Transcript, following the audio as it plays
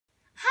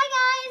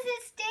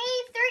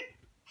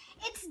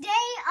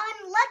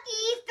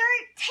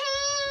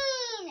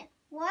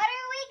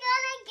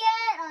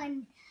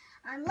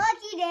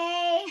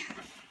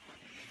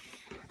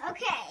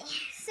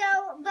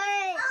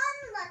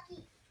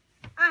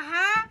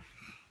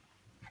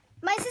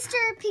sister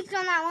peeked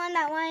on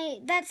that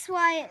one. That's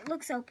why it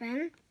looks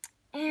open.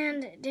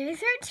 And day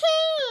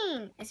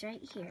 13 is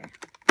right here.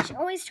 She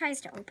always tries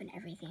to open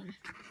everything.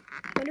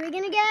 What are we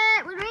gonna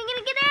get? What are we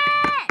gonna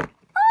get?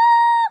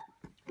 Oh!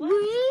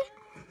 We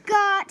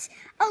got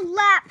a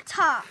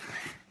laptop.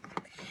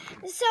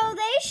 So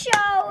they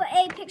show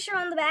a picture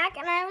on the back,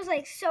 and I was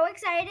like so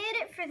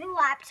excited for the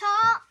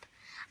laptop.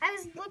 I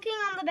was looking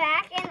on the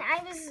back, and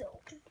I was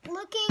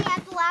looking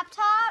at the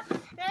laptop,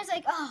 and I was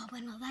like, oh,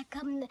 when will that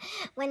come?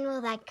 When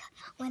will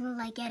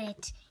I get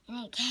it?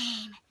 And it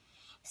came.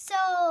 So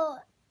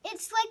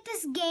it's like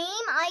this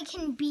game I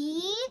Can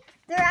Be.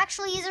 There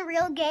actually is a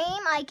real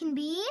game, I Can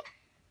Be.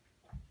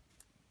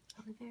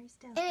 Very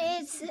still.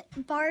 And it's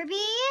Barbie,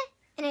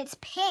 and it's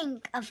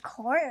pink, of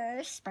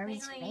course.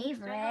 Barbie's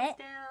favorite.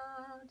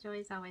 Still.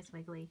 Joy's always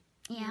wiggly.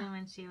 Yeah. Even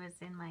when she was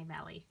in my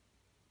belly.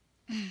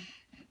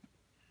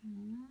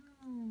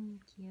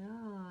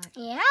 Cute.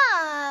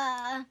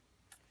 Yeah.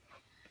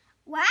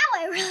 Wow,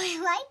 I really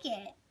like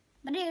it.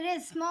 But it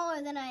is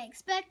smaller than I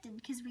expected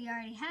because we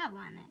already have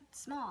one.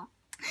 It's small.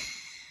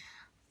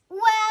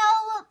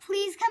 Well,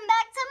 please come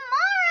back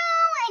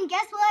tomorrow. And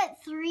guess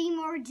what? 3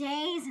 more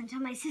days until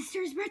my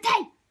sister's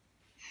birthday.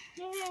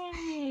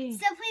 Yay.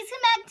 So please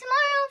come back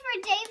tomorrow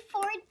for day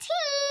 14.